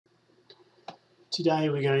Today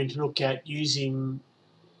we're going to look at using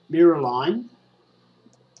mirror line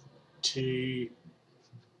to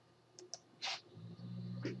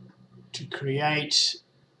create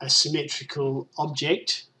a symmetrical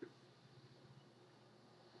object.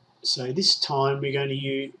 So this time we're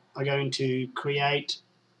going to create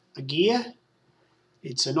a gear.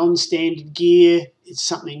 It's a non-standard gear. It's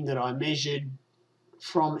something that I measured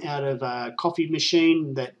from out of a coffee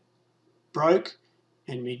machine that broke,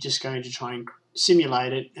 and we're just going to try and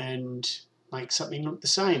simulate it and make something look the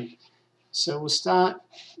same. So we'll start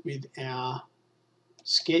with our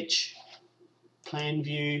sketch, plan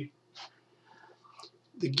view.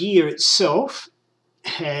 The gear itself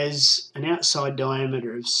has an outside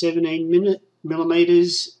diameter of 17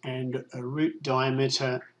 millimeters and a root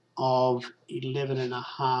diameter of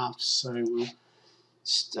 11.5. So we'll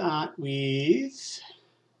start with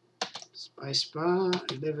spacebar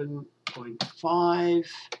 11.5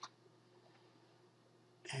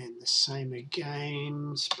 and the same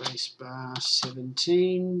again, spacebar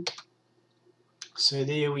 17. So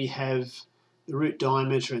there we have the root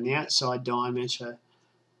diameter and the outside diameter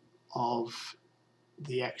of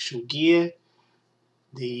the actual gear.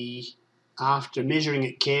 After measuring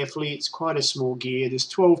it carefully, it's quite a small gear. There's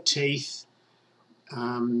 12 teeth,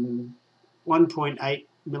 1.8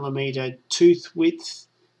 millimeter tooth width.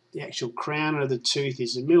 The actual crown of the tooth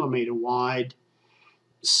is a millimeter wide.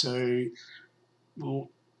 So we'll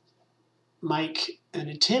make an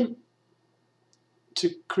attempt to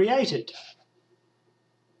create it.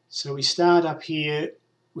 So we start up here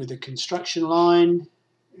with a construction line,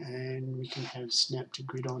 and we can have snap to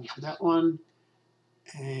grid on for that one,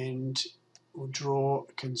 and we'll draw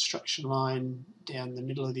a construction line down the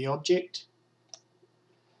middle of the object.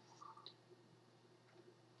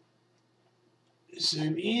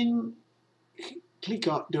 Zoom in,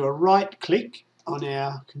 do a right click on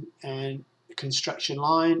our construction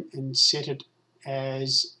line and set it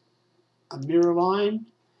as a mirror line.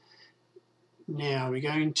 Now we're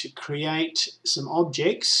going to create some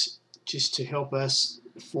objects just to help us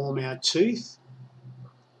form our tooth.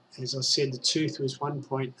 As I said, the tooth was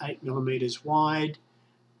 1.8 millimeters wide,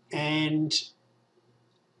 and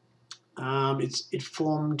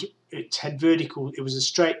it had vertical, it was a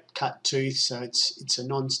straight cut tooth, so it's a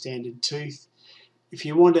non-standard tooth. If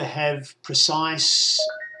you want to have precise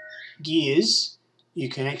gears, you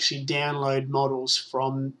can actually download models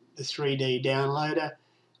from the 3D downloader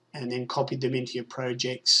and then copy them into your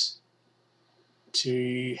projects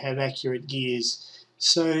to have accurate gears.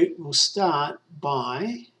 So we'll start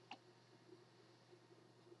by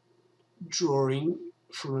drawing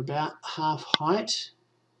from about half height,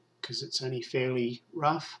 because it's only fairly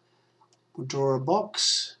rough. We'll draw a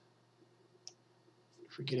box.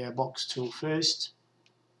 If we get our box tool first,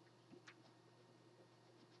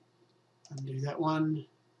 undo that one.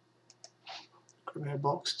 Grab our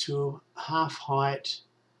box tool, half height,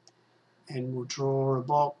 and we'll draw a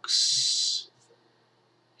box.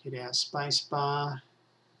 Hit our space bar,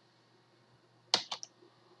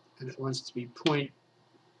 and it wants to be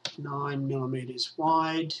 0.9 millimeters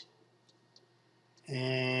wide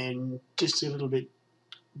and just a little bit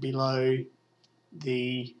below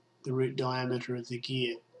the root diameter of the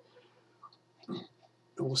gear.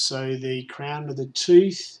 Also, the crown of the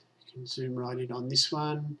tooth, you can zoom right in on this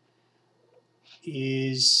one,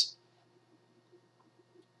 is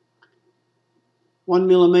 1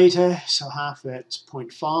 millimeter, so half of that's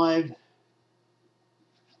 0.5.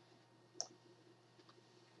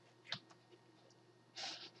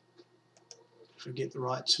 If we get the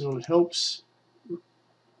right tool, it helps.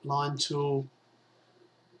 Line tool,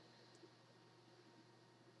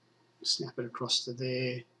 snap it across to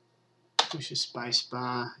there, push a space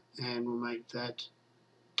bar, and we'll make that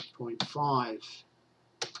 0.5.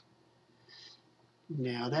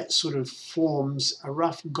 Now that sort of forms a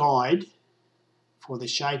rough guide for the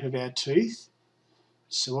shape of our tooth.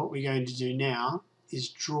 So what we're going to do now is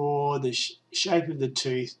draw the shape of the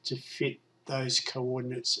tooth to fit those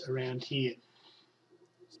coordinates around here.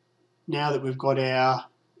 Now that we've got our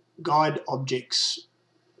guide objects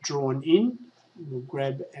drawn in, we'll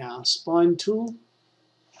grab our spine tool,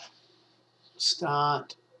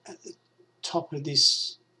 start at the top of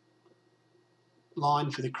this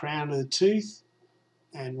line for the crown of the tooth,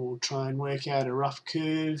 and we'll try and work out a rough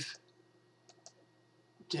curve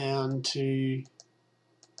down to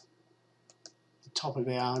the top of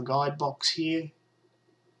our guide box here.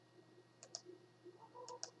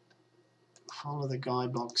 Follow the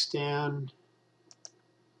guide box down,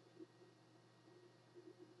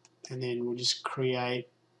 and then we'll just create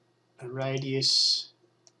a radius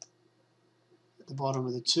at the bottom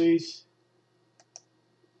of the tooth.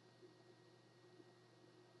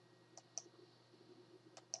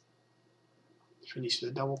 Finish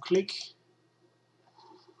with a double click.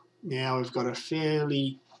 Now we've got a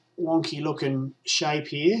fairly wonky looking shape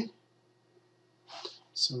here.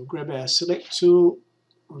 So we'll grab our select tool,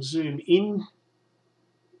 we'll zoom in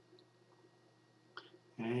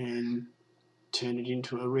and turn it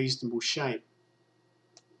into a reasonable shape.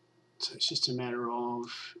 So it's just a matter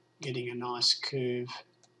of getting a nice curve.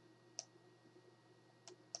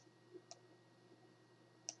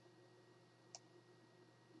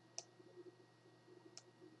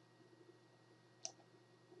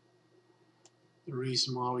 The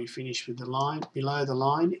reason why we finish with the line below the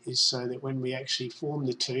line is so that when we actually form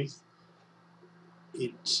the tooth,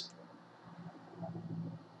 it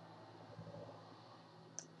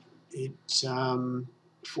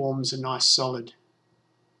forms a nice solid.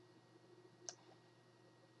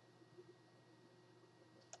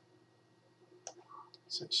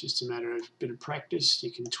 So it's just a matter of a bit of practice.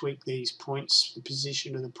 You can tweak these points, the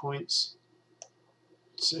position of the points,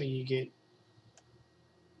 so you get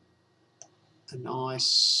a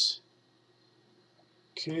nice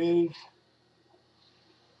curve.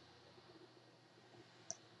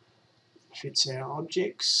 Fits our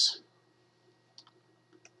objects.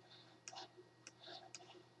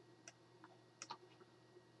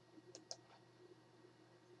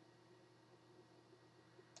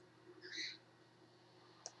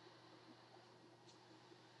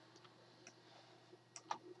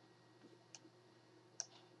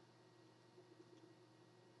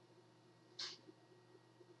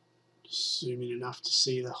 Zoom in enough to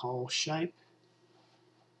see the whole shape.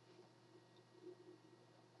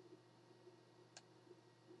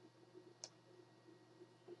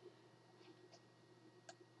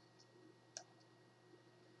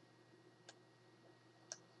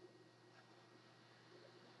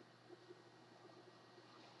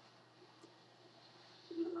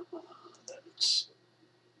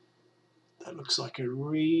 That looks like a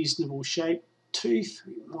reasonable shape tooth.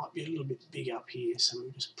 It might be a little bit big up here, so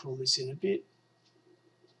we'll just pull this in a bit.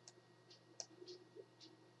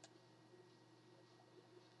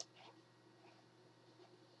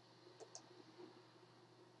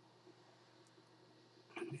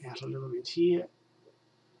 And out a little bit here.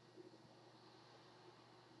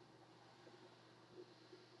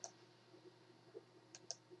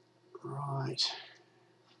 Right,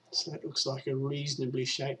 so that looks like a reasonably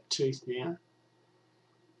shaped tooth now.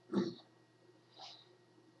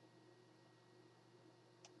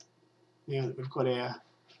 Now that we've got our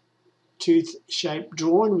tooth shape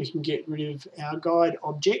drawn, we can get rid of our guide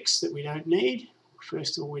objects that we don't need.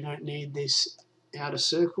 First of all, we don't need this outer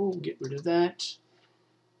circle, get rid of that.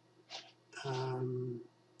 The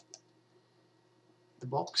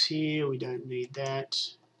box here, we don't need that.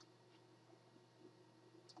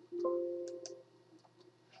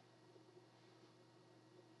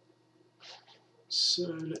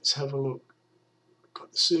 So let's have a look.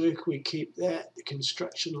 Got the circle, we keep that. The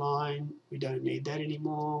construction line, we don't need that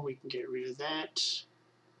anymore. We can get rid of that.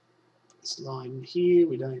 This line here,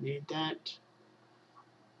 we don't need that.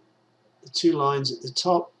 The two lines at the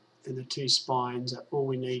top and the two spines are all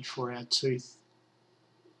we need for our tooth.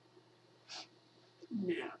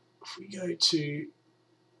 Now, if we go to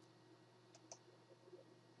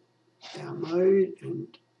our mode and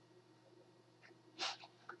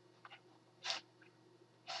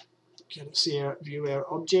get to view our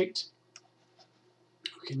object,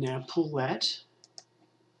 we can now pull that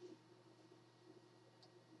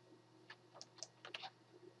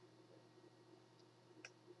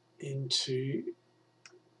into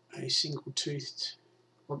a single toothed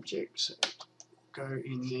object. So go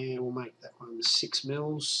in there, we'll make that one 6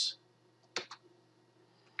 mils.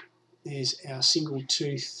 There's our single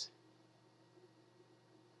tooth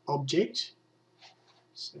object.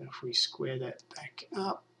 So if we square that back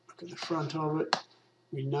up, look at the front of it,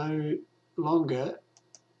 we no longer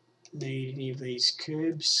need any of these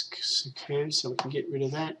curves, so we can get rid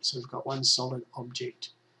of that. So we've got one solid object.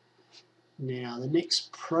 Now the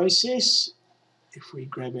next process, if we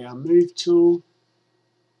grab our move tool,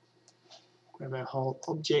 grab our whole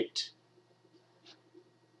object,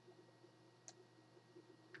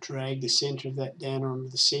 drag the center of that down onto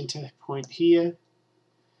the center point here.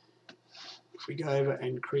 If we go over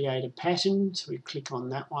and create a pattern, so we click on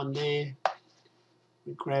that one there,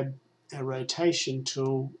 we grab our rotation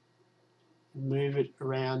tool and move it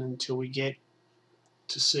around until we get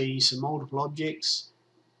to see some multiple objects.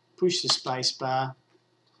 Push the space bar,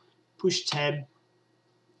 push tab,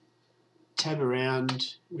 tab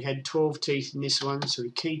around. We had 12 teeth in this one, so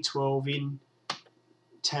we key 12 in,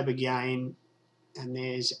 tab again, and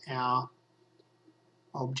there's our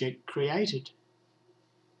object created.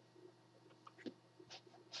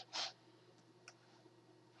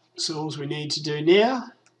 So all we need to do now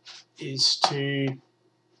is to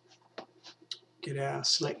get our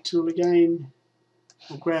select tool again.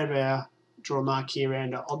 We'll grab our draw marquee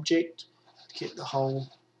around our object, get the whole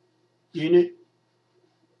unit,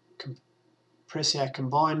 press our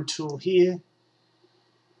combine tool here.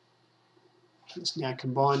 It's now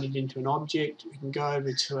combined it into an object. We can go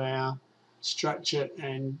over to our structure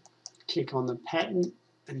and click on the pattern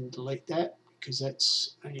and delete that, because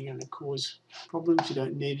that's only going to cause problems. You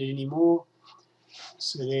don't need it anymore.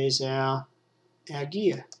 So there's our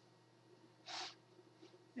gear.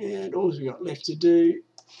 And all we've got left to do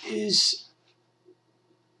is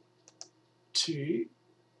to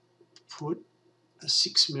put a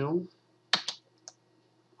 6mm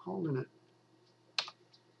hole in it.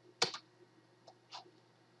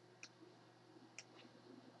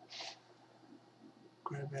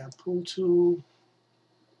 Grab our pull tool,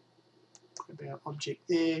 grab our object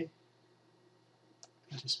there,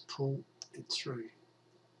 and just pull it through.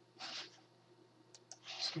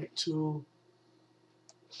 Select tool.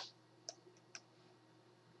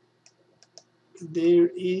 And there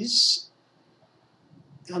is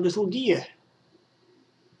our little gear.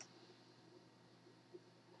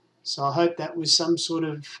 So I hope that was some sort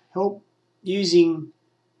of help using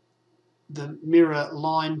the mirror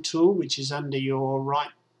line tool, which is under your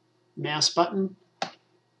right mouse button,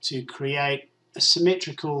 to create a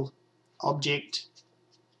symmetrical object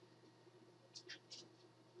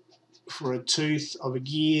for a tooth of a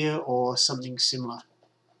gear or something similar.